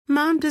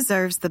Mom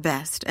deserves the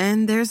best,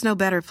 and there's no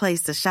better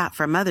place to shop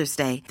for Mother's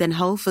Day than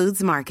Whole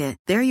Foods Market.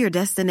 They're your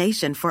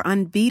destination for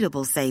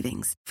unbeatable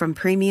savings, from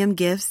premium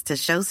gifts to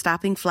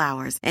show-stopping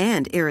flowers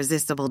and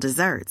irresistible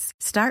desserts.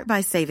 Start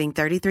by saving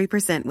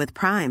 33% with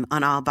Prime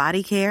on all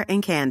body care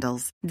and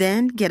candles.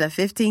 Then get a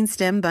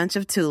 15-stem bunch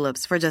of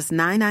tulips for just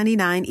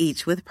 $9.99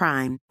 each with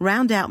Prime.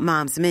 Round out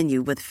Mom's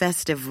menu with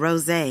festive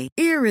rosé,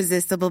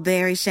 irresistible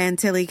berry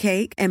chantilly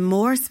cake, and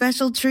more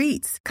special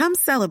treats. Come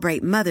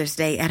celebrate Mother's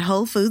Day at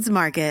Whole Foods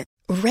Market.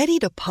 Ready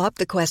to pop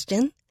the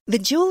question? The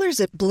jewelers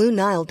at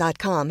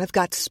BlueNile.com have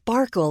got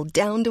sparkle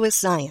down to a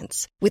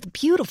science with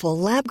beautiful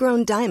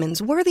lab-grown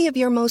diamonds worthy of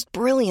your most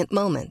brilliant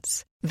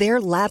moments.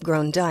 Their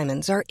lab-grown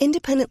diamonds are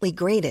independently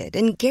graded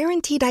and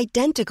guaranteed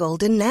identical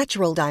to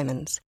natural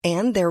diamonds,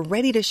 and they're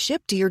ready to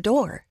ship to your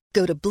door.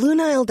 Go to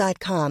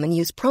BlueNile.com and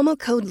use promo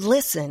code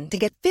LISTEN to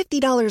get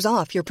 $50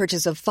 off your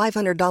purchase of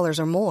 $500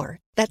 or more.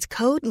 That's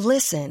code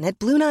LISTEN at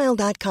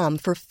BlueNile.com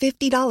for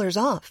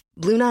 $50 off.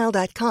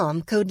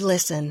 BlueNile.com, code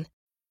LISTEN.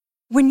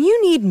 When you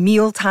need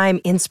mealtime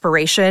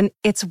inspiration,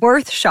 it's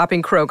worth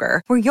shopping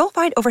Kroger, where you'll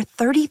find over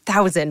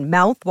 30,000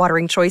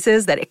 mouth-watering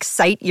choices that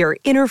excite your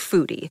inner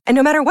foodie. And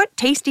no matter what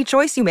tasty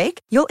choice you make,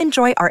 you'll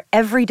enjoy our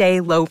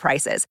everyday low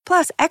prices,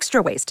 plus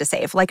extra ways to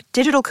save, like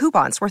digital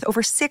coupons worth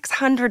over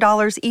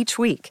 $600 each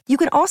week. You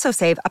can also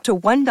save up to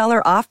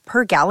 $1 off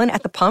per gallon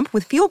at the pump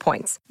with fuel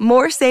points.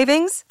 More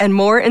savings and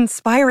more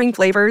inspiring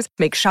flavors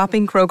make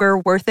shopping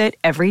Kroger worth it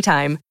every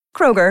time.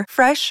 Kroger,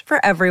 fresh for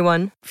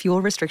everyone.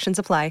 Fuel restrictions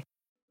apply.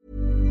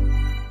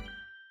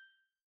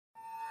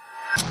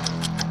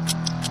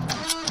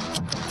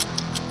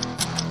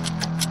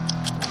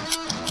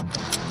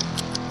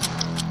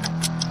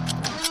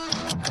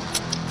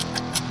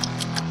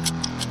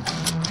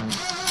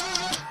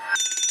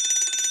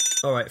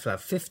 All right, Flav,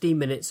 15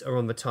 minutes are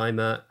on the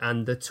timer,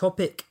 and the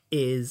topic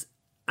is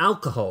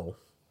alcohol.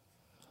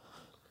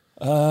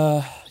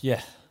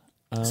 Yeah.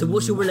 So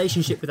what's your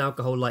relationship with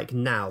alcohol like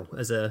now,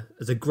 as a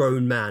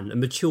grown man, a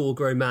mature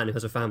grown man who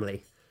has a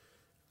family?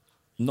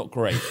 Not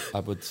great,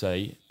 I would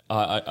say.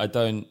 I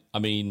don't, I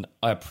mean,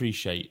 I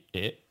appreciate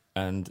it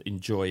and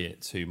enjoy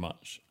it too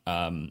much.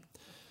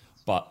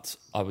 But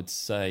I would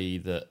say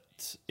that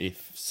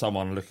if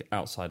someone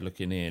outside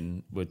looking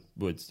in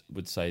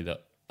would say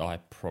that I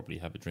probably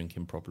have a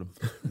drinking problem.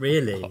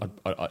 Really?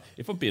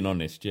 If I'm being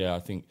honest, yeah, I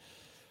think,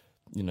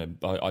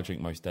 I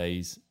drink most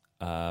days.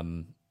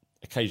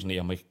 Occasionally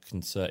I make a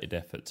concerted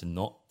effort to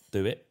not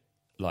do it,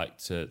 like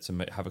to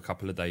have a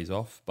couple of days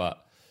off.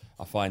 But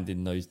I find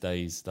in those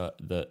days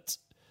that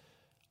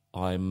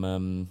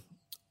I'm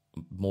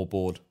more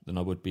bored than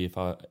I would be if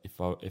I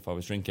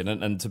was drinking.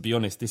 And to be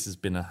honest, this has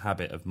been a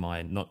habit of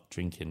mine, not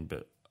drinking,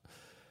 but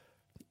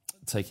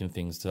taking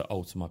things to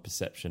alter my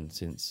perception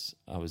since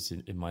I was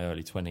in my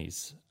early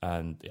 20s.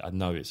 And I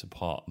know it's a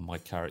part of my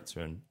character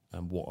and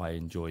what I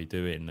enjoy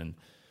doing. And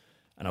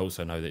I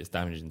also know that it's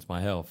damaging to my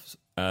health.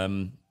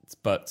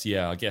 But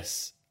yeah, I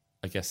guess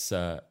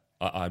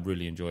I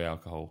really enjoy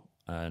alcohol,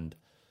 and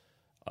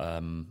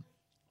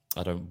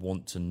I don't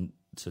want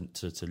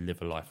to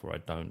live a life where I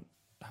don't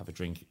have a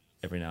drink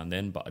every now and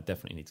then, but I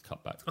definitely need to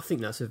cut back. I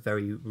think that's a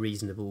very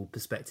reasonable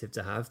perspective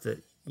to have,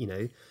 that,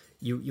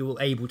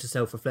 you're able to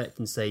self-reflect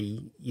and say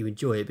you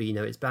enjoy it, but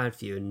it's bad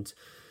for you. And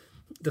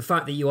the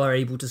fact that you are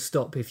able to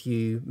stop if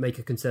you make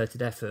a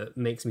concerted effort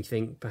makes me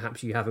think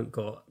perhaps you haven't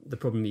got the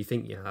problem you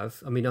think you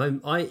have. I mean,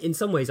 I in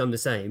some ways I'm the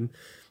same.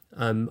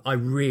 I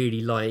really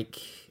like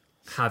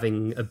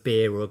having a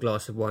beer or a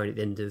glass of wine at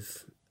the end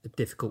of a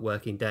difficult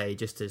working day,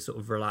 just to sort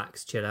of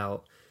relax, chill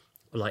out.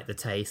 I like the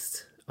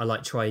taste. I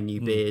like trying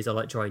new beers. I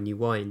like trying new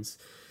wines.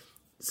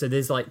 So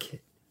there's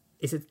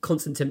it's a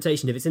constant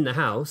temptation. If it's in the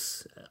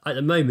house, at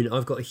the moment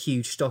I've got a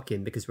huge stock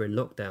in because we're in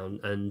lockdown,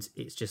 and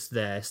it's just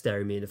there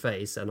staring me in the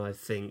face, and I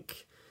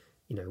think,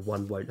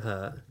 one won't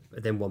hurt,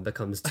 but then one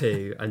becomes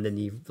two, and then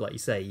you, like you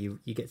say, you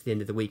get to the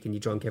end of the week and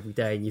you're drunk every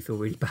day and you feel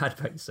really bad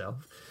about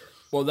yourself.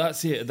 Well,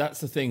 that's it. That's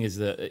the thing, is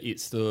that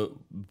it's the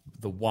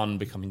one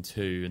becoming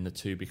two and the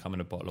two becoming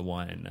a bottle of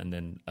wine and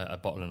then a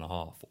bottle and a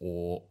half,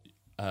 or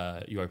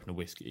you open a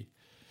whiskey.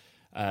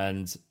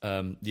 And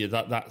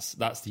that's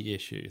the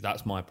issue.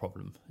 That's my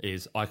problem,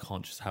 is I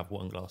can't just have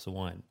one glass of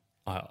wine.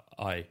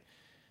 I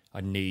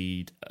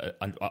need.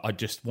 I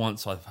just,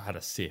 once I've had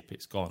a sip,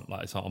 it's gone.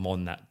 So I'm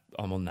on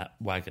that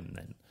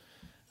wagon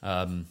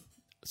then.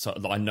 So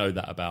I know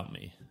that about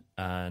me.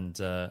 And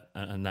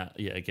that,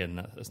 yeah,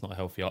 again, that's not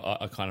healthy.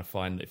 I kind of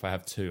find that if I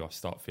have two, I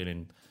start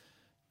feeling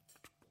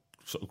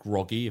sort of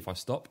groggy if I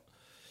stop.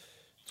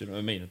 Do you know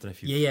what I mean? I don't know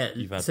if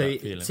you've had so that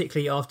feeling.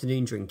 Particularly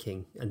afternoon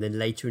drinking, and then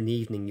later in the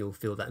evening, you'll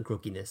feel that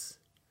grogginess.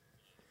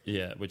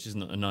 Yeah, which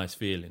isn't a nice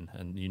feeling,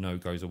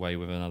 and goes away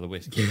with another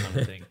whiskey kind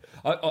of thing.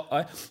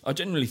 I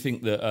generally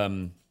think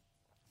that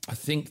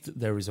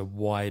there is a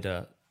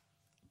wider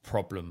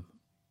problem,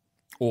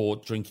 or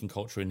drinking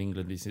culture in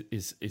England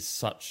is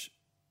such.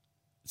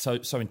 So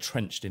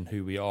entrenched in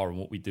who we are and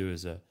what we do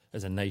as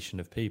a nation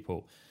of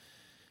people,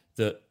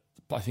 that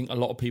I think a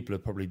lot of people are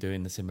probably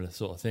doing the similar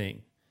sort of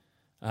thing.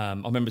 I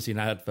remember seeing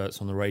adverts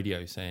on the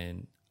radio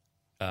saying,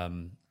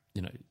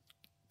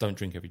 don't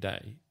drink every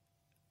day.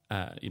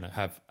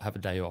 Have a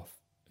day off,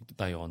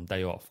 day on,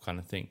 day off kind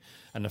of thing.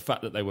 And the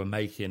fact that they were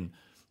making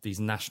these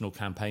national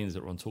campaigns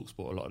that were on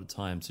TalkSport a lot of the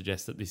time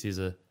suggests that this is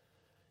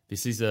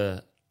a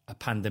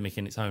pandemic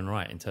in its own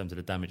right in terms of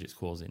the damage it's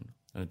causing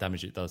and the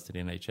damage it does to the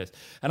NHS.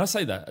 And I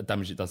say that, the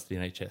damage it does to the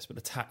NHS, but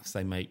the tax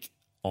they make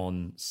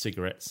on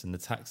cigarettes and the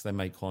tax they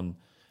make on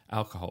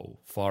alcohol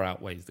far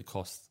outweighs the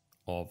cost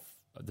of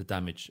the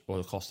damage or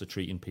the cost of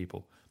treating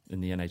people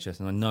in the NHS.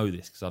 And I know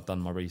this because I've done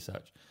my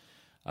research.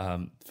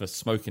 For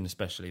smoking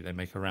especially, they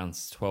make around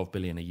 12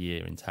 billion a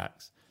year in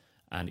tax,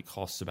 and it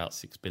costs about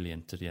 6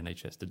 billion to the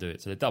NHS to do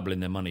it. So they're doubling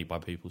their money by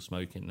people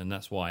smoking, and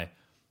that's why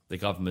the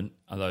government,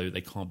 although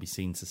they can't be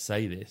seen to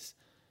say this,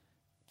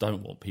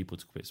 don't want people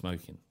to quit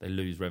smoking. They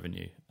lose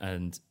revenue,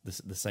 and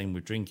the same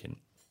with drinking.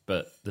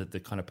 But the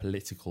kind of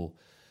political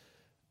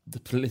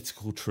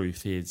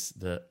truth is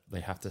that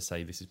they have to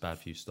say this is bad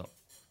for you, stop.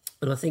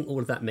 And I think all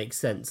of that makes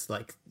sense.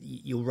 Like,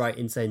 you're right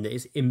in saying that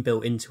it's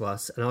inbuilt into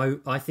us,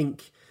 and I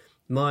think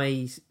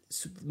my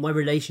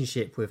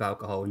relationship with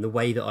alcohol and the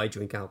way that I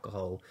drink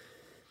alcohol,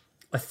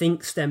 I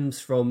think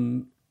stems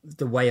from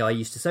the way I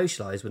used to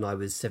socialise when I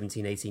was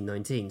 17, 18,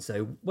 19.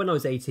 So when I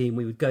was 18,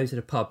 we would go to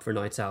the pub for a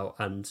night out,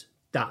 and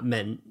that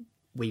meant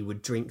we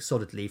would drink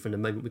solidly from the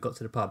moment we got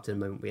to the pub to the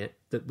moment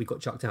we got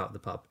chucked out of the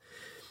pub.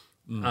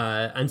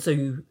 And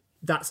so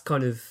that's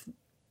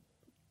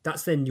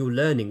then your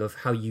learning of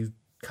how you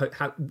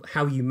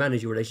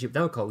manage your relationship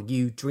with alcohol.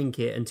 You drink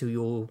it until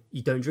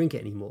you don't drink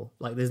it anymore.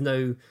 Like, there's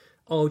no,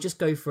 just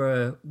go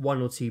for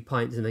 1 or 2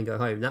 pints and then go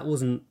home. That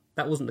wasn't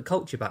the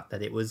culture back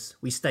then. It was,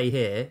 we stay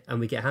here and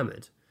we get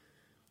hammered.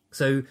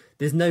 So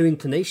there's no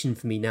inclination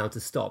for me now to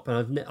stop.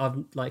 And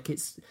I've like,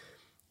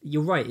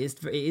 you're right.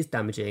 It is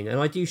damaging, and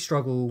I do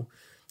struggle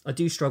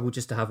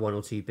just to have 1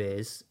 or 2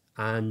 beers,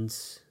 and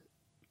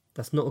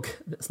that's not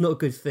a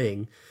good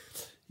thing.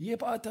 Yeah,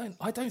 but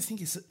I don't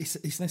think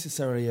it's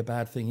necessarily a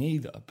bad thing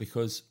either,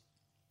 because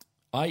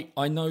I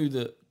know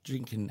that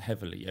drinking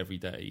heavily every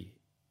day,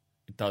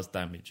 it does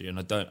damage you, and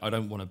I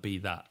don't want to be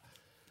that.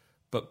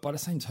 But by the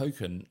same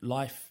token,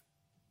 life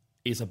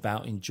is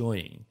about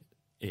enjoying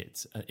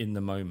it in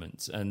the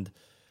moment, and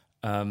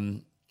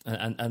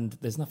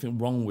there's nothing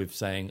wrong with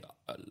saying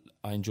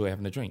I enjoy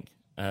having a drink.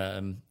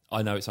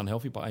 I know it's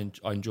unhealthy, but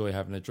I enjoy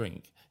having a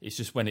drink. It's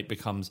just when it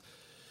becomes,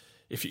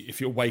 if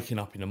you're waking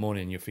up in the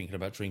morning and you're thinking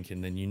about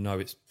drinking, then you know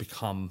it's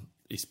become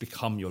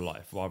your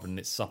life rather than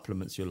it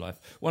supplements your life.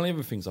 One of the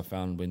other things I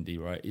found, Wendy,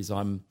 right, is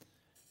I'm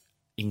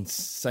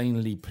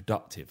insanely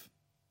productive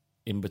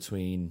in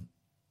between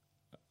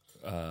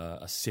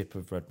a sip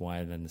of red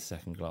wine and the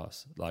second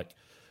glass. Like,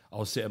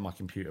 I'll sit at my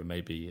computer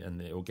maybe, and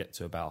it will get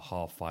to about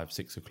 5:30,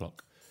 6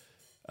 o'clock.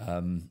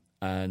 And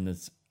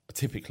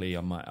typically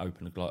I might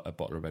open a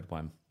bottle of red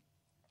wine,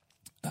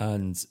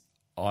 and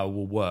I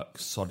will work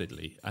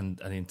solidly and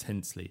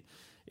intensely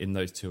in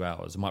those 2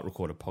 hours. I might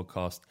record a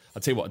podcast.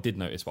 I'll tell you what I did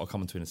notice, but I'll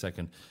come on to in a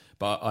second.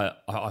 But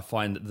I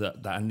find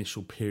that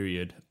initial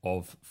period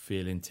of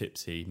feeling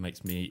tipsy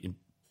makes me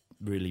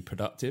really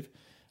productive,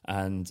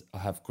 and I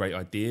have great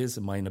ideas,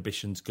 and my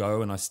inhibitions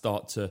go, and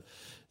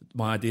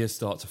my ideas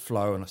start to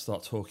flow, and I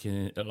start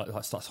talking,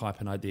 I start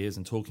typing ideas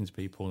and talking to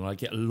people, and I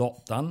get a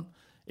lot done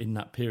in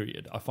that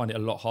period. I find it a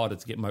lot harder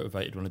to get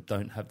motivated when I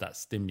don't have that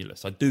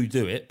stimulus. I do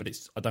it, but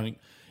I don't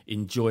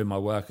enjoy my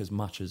work as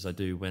much as I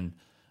do when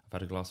I've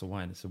had a glass of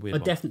wine. It's a weird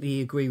one. Definitely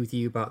agree with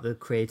you about the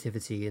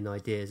creativity and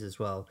ideas as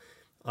well.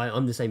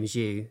 I'm the same as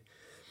you.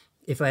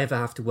 If I ever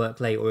have to work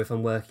late, or if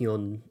I'm working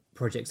on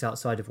projects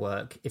outside of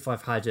work, if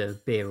I've had a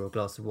beer or a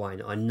glass of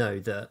wine, I know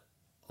that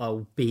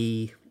I'll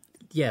be,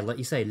 like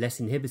you say, less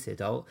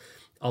inhibited. I'll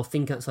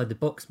think outside the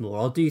box more.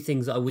 I'll do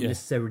things that I wouldn't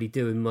necessarily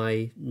do in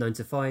my 9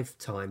 to 5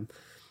 time.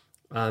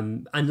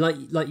 And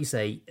like you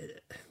say,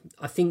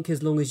 I think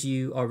as long as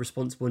you are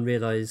responsible and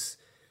realise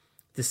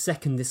the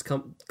second this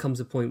comes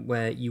a point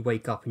where you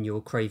wake up and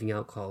you're craving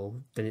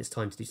alcohol, then it's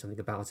time to do something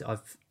about it.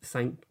 I've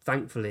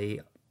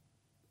thankfully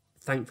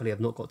I've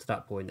not got to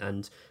that point,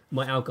 and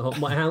my alcohol,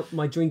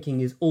 my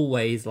drinking is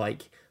always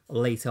like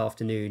late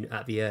afternoon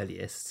at the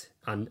earliest,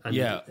 and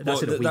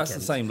that's the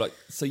same. Like,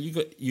 so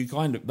you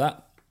kind of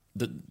that.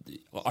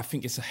 I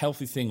think it's a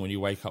healthy thing when you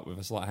wake up with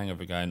a slight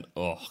hangover, going,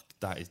 "Oh,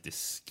 that is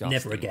disgusting."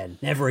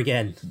 Never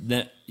again.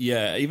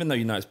 Even though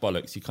you know it's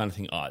bollocks, you kind of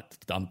think,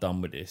 I'm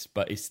done with this.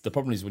 But the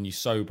problem is when you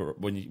sober,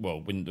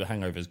 when the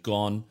hangover's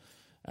gone,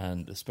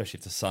 and especially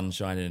if the sun's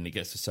shining and it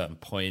gets to a certain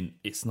point,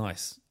 it's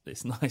nice.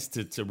 It's nice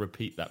to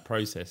repeat that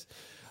process.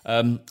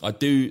 I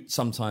do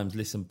sometimes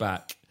listen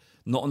back,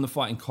 not on the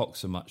fighting cock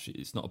so much.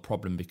 It's not a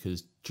problem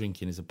because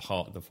drinking is a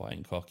part of the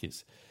fighting cock.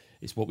 It's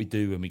what we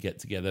do when we get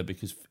together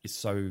because it's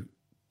so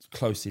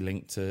closely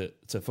linked to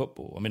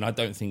football. I mean, I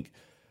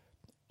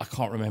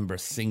can't remember a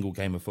single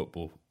game of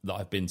football that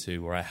I've been to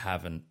where I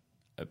haven't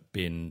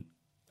been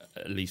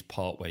at least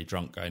part way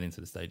drunk going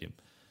into the stadium.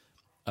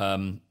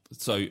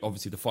 So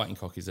obviously the fighting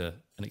cock is an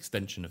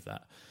extension of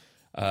that.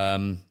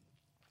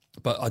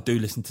 But I do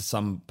listen to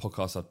some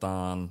podcasts I've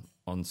done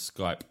on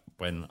Skype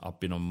when I've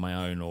been on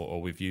my own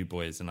or with you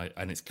boys, and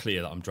it's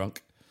clear that I'm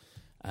drunk.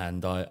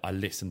 And I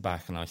listen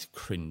back and I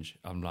cringe.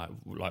 I'm like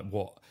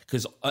what?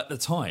 Because at the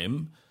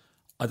time,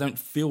 I don't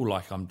feel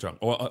like I'm drunk.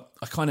 Or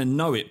I kind of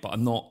know it, but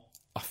I'm not.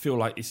 I feel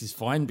like this is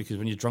fine, because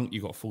when you're drunk,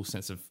 you've got a full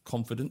sense of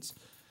confidence.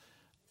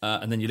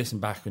 And then you listen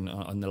back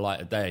on the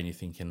light of day and you're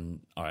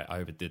thinking, all right, I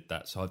overdid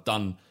that. So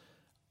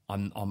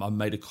I've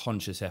made a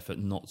conscious effort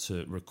not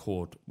to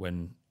record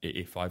when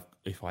it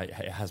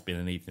has been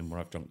an evening where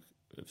I've drunk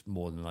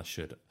more than I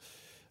should.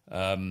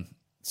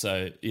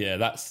 So yeah,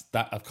 that's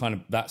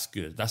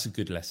good. That's a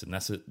good lesson.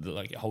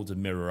 It holds a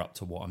mirror up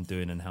to what I'm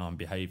doing and how I'm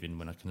behaving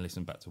when I can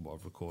listen back to what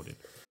I've recorded.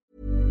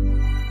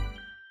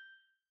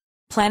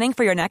 Planning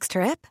for your next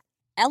trip?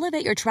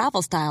 Elevate your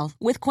travel style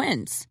with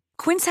Quince.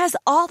 Quince has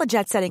all the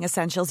jet-setting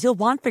essentials you'll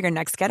want for your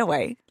next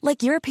getaway,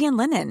 like European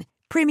linen,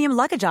 premium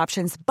luggage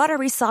options,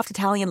 buttery soft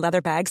Italian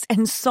leather bags,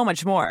 and so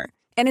much more.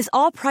 And is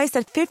all priced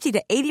at 50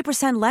 to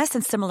 80% less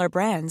than similar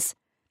brands.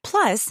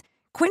 Plus,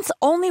 Quince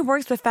only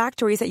works with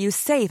factories that use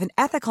safe and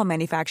ethical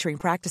manufacturing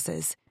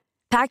practices.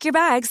 Pack your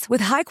bags with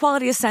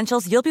high-quality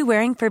essentials you'll be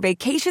wearing for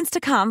vacations to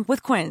come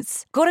with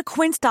Quince. Go to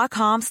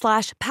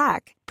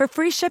quince.com/pack for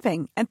free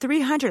shipping and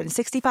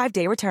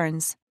 365-day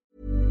returns.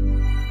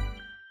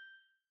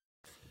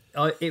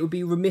 It would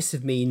be remiss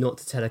of me not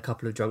to tell a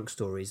couple of drunk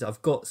stories.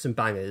 I've got some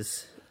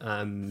bangers.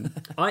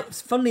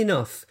 Funnily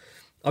enough,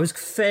 I was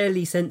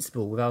fairly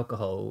sensible with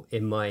alcohol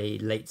in my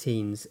late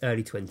teens,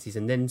 early 20s,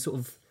 and then sort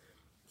of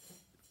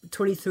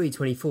 23,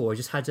 24, I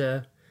just had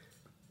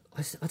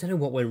I don't know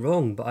what went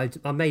wrong, but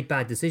I made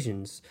bad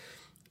decisions.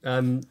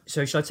 So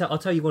I'll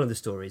tell you one of the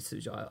stories,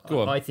 which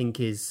I think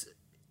is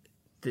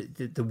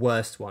the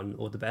worst one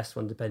or the best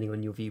one, depending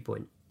on your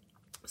viewpoint.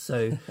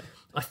 So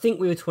I think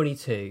we were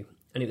 22,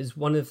 and it was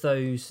one of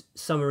those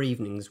summer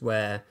evenings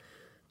where,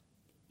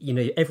 you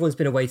know, everyone's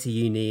been away to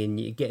uni and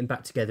you're getting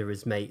back together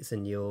as mates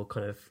and you're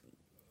kind of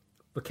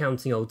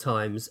recounting old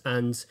times.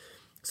 And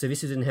so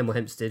this was in Hemel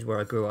Hempstead, where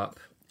I grew up,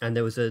 and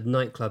there was a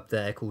nightclub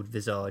there called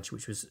Visage,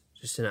 which was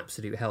just an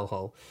absolute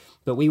hellhole.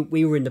 But we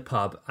were in the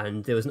pub,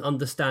 and there was an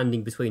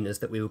understanding between us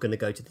that we were going to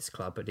go to this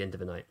club at the end of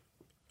the night.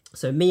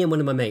 So me and one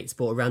of my mates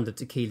bought a round of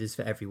tequilas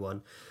for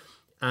everyone.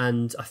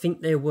 And I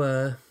think there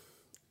were,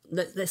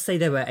 let's say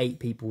there were 8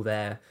 people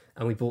there,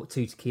 and we bought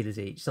 2 tequilas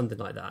each, something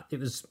like that. It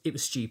was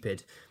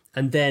stupid.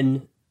 And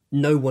then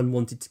no one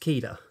wanted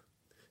tequila.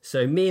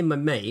 So me and my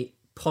mate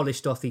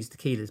polished off these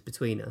tequilas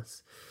between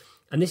us.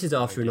 And this is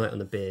after a night on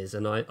the beers,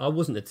 and I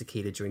wasn't a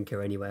tequila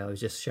drinker anyway. I was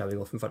just showing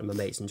off in front of my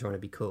mates and trying to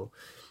be cool.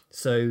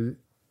 So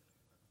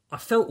I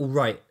felt all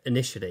right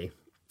initially,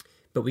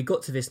 but we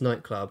got to this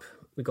nightclub.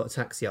 We got a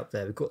taxi up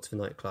there. We got to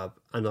the nightclub,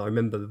 and I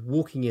remember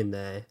walking in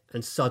there,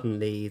 and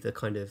suddenly the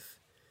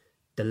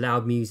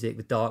loud music,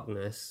 the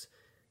darkness,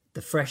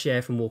 the fresh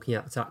air from walking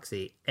out the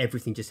taxi,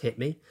 everything just hit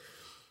me.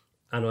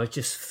 And I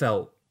just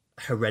felt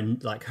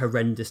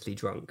horrendously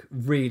drunk,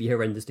 really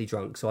horrendously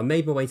drunk. So I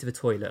made my way to the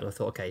toilet, and I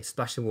thought, okay,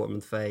 splash some water on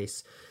the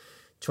face,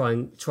 try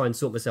and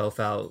sort myself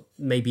out,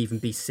 maybe even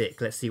be sick.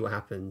 Let's see what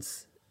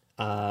happens.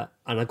 And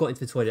I got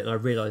into the toilet, and I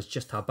realised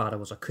just how bad I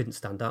was. I couldn't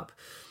stand up,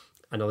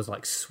 and I was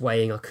like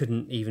swaying. I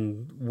couldn't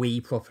even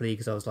wee properly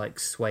because I was like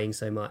swaying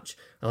so much.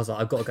 And I was like,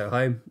 I've got to go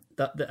home.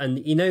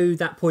 And you know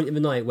that point in the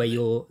night where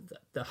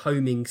the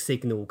homing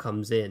signal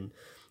comes in.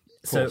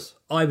 So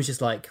I was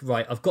just like,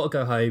 right, I've got to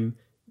go home.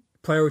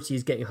 Priority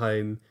is getting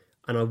home.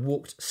 And I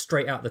walked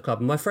straight out the club.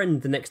 And my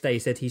friend the next day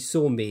said he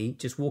saw me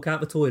just walk out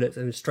the toilet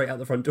and straight out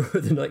the front door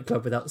of the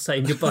nightclub without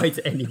saying goodbye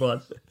to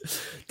anyone.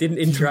 Didn't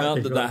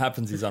interact. That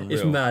happens is unreal.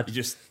 It's mad.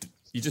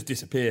 You just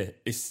disappear.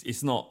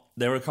 It's not.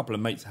 There are a couple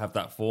of mates that have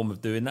that form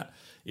of doing that.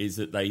 Is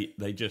that they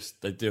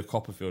do a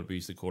Copperfield, we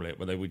used to call it,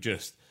 where they would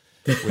just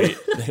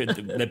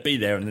they'd be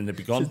there and then they'd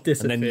be gone,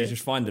 and then you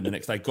just find them the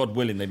next day. God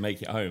willing, they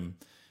make it home.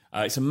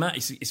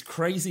 It's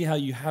crazy how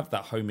you have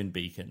that homing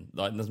beacon.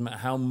 Like, it doesn't matter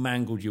how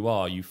mangled you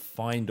are, you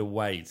find a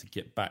way to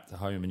get back to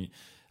home.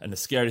 And the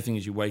scary thing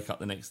is, you wake up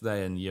the next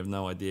day and you have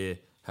no idea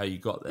how you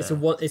got there.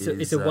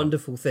 It's a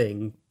wonderful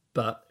thing,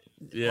 but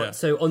yeah.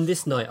 So on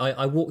this night,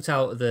 I walked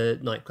out of the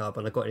nightclub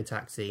and I got in a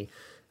taxi,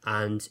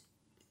 and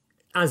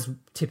as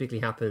typically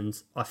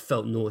happens, I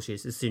felt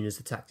nauseous as soon as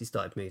the taxi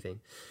started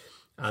moving,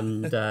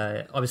 and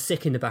I was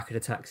sick in the back of the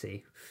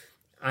taxi.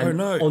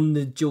 And on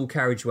the dual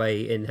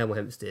carriageway in Hemel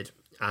Hempstead.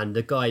 And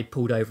the guy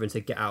pulled over and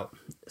said, get out.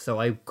 So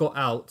I got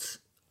out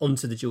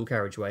onto the dual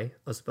carriageway.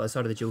 I was by the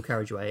side of the dual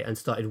carriageway and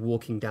started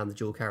walking down the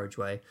dual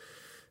carriageway,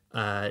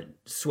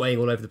 swaying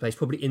all over the place,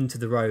 probably into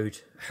the road.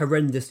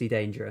 Horrendously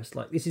dangerous.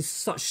 Like, this is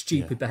such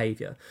stupid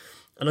behaviour.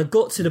 And I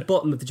got to the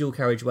bottom of the dual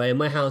carriageway, and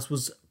my house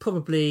was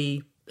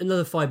probably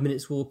another 5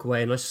 minutes walk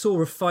away, and I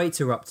saw a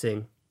fight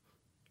erupting.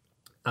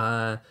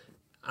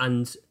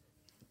 And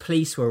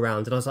police were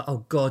around, and I was like,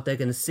 oh God, they're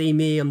going to see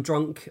me. I'm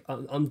drunk.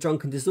 I'm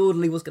drunk and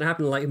disorderly. What's going to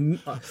happen? Like,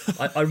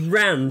 I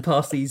ran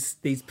past these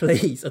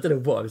police. I don't know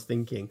what I was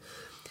thinking.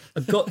 I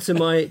got to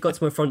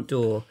my front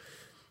door.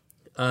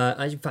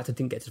 In fact, I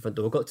didn't get to the front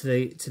door. I got to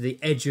the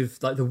edge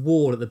of like the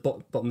wall at the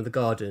bottom of the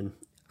garden,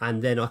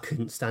 and then I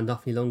couldn't stand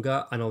up any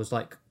longer, and I was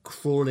like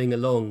crawling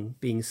along,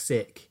 being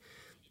sick,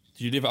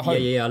 Did you live at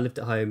home? Yeah, I lived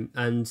at home.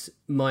 And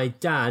my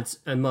dad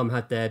and mum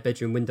had their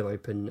bedroom window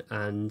open,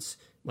 and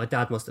my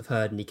dad must have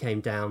heard, and he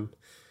came down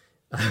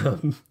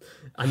and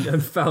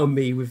found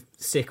me with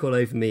sick all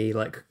over me,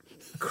 like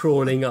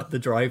crawling up the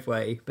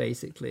driveway,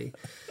 basically.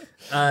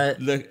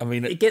 Look, I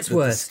mean, it gets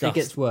worse. Disgust. It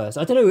gets worse.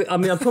 I don't know. I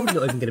mean, I'm probably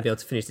not even going to be able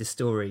to finish this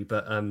story,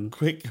 but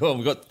quick, go on.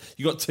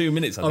 You got 2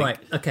 minutes. I think. All right.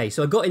 Okay.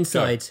 So I got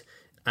inside,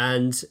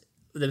 and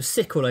there was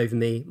sick all over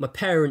me. My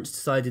parents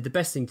decided the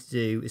best thing to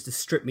do is to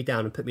strip me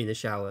down and put me in the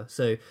shower.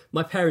 So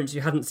my parents, who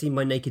hadn't seen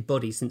my naked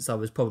body since I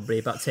was probably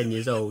about 10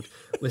 years old,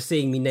 were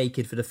seeing me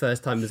naked for the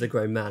first time as a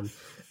grown man.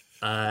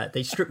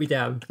 They stripped me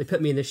down. They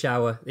put me in the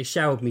shower. They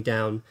showered me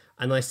down,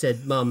 and I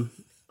said, "Mum,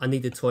 I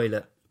need the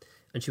toilet."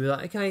 And she was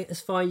like, "Okay, it's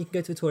fine, you can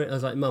go to the toilet." I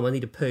was like, "Mum, I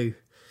need a poo."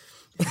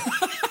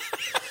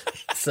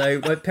 So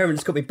my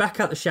parents got me back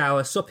out the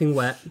shower, sopping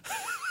wet.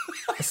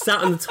 I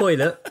sat on the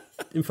toilet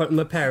in front of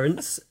my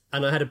parents,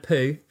 and I had a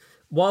poo.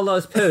 While I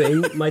was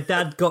pooing, my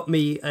dad got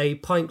me a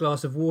pint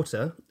glass of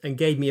water and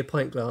gave me a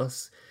pint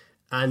glass,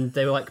 and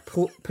they were like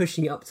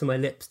pushing it up to my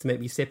lips to make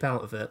me sip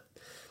out of it.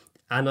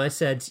 And I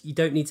said, "You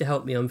don't need to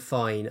help me, I'm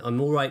fine.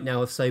 I'm all right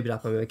now, I've sobered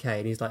up, I'm okay."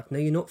 And he's like, "No,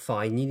 you're not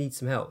fine, you need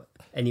some help."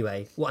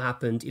 Anyway, what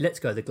happened? He lets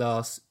go of the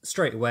glass.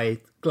 Straight away,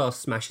 glass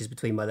smashes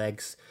between my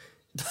legs.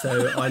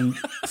 So I'm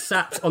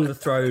sat on the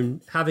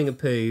throne, having a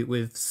poo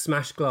with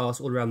smashed glass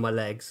all around my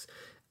legs.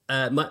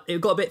 It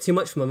got a bit too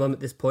much for my mum at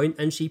this point,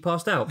 and she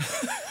passed out.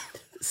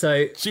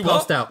 So she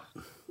passed out.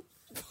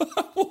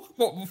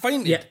 What,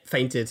 fainted? Yeah,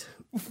 fainted.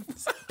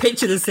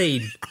 Picture the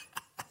scene.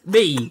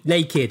 Me,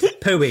 naked,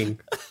 pooing.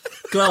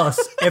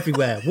 Glass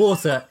everywhere.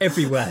 Water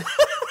everywhere.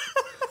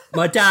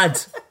 My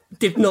dad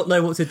did not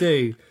know what to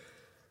do.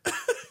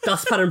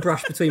 Dustpan and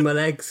brush between my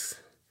legs.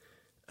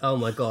 Oh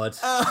my God.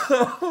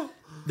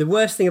 The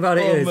worst thing about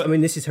it is, I mean,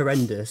 this is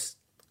horrendous.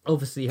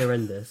 Obviously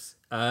horrendous.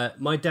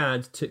 My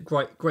dad took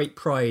great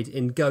pride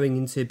in going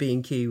into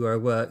B&Q where I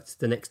worked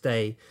the next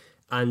day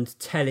and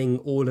telling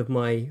all of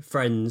my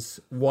friends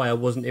why I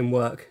wasn't in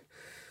work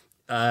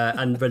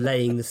and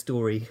relaying the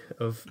story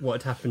of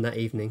what had happened that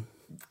evening.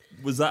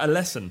 Was that a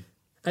lesson?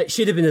 It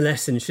should have been a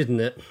lesson,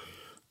 shouldn't it?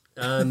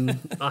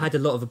 I had a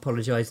lot of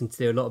apologising to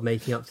do, a lot of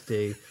making up to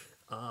do.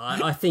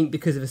 I think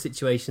because of the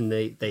situation,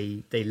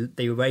 they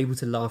were able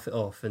to laugh it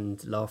off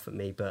and laugh at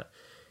me, but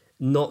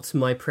not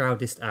my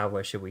proudest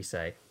hour, shall we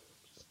say.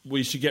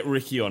 We should get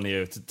Ricky on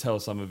here to tell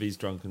some of his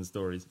drunken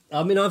stories.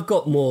 I mean, I've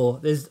got more.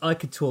 I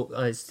could talk.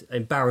 It's an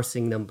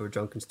embarrassing number of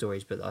drunken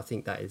stories, but I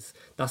think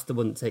that's the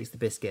one that takes the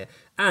biscuit.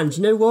 And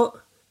you know what?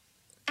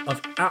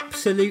 I've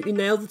absolutely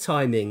nailed the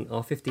timing.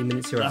 Our 15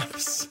 minutes are up.